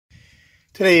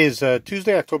Today is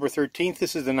Tuesday, October 13th.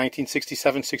 This is the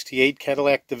 1967-68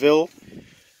 Cadillac DeVille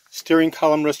steering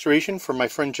column restoration for my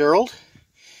friend Gerald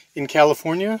in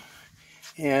California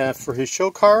for his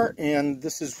show car. And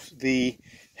this is the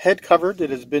head cover that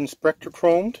has been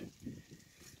spectrochromed.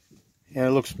 And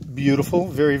it looks beautiful,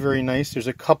 very, very nice. There's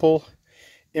a couple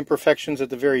imperfections at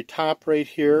the very top right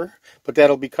here, but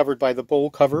that'll be covered by the bowl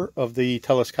cover of the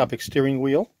telescopic steering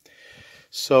wheel.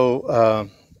 So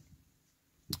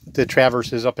the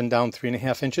traverse is up and down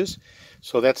 3.5 inches,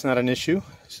 so that's not an issue.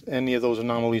 Any of those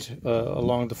anomalies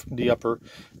along the upper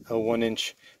 1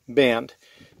 inch band.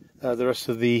 The rest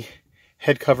of the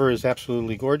head cover is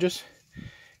absolutely gorgeous,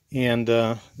 and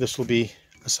this will be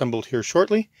assembled here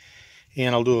shortly,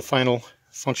 and I'll do a final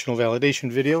functional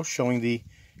validation video showing the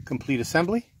complete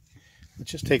assembly.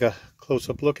 Let's just take a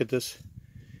close-up look at this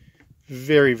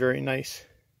very, very nice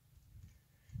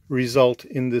result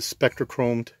in this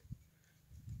spectrochromed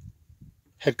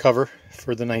head cover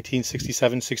for the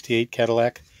 1967-68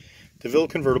 Cadillac DeVille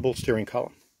convertible steering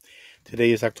column.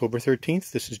 Today is October 13th.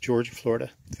 This is George in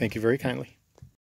Florida. Thank you very kindly.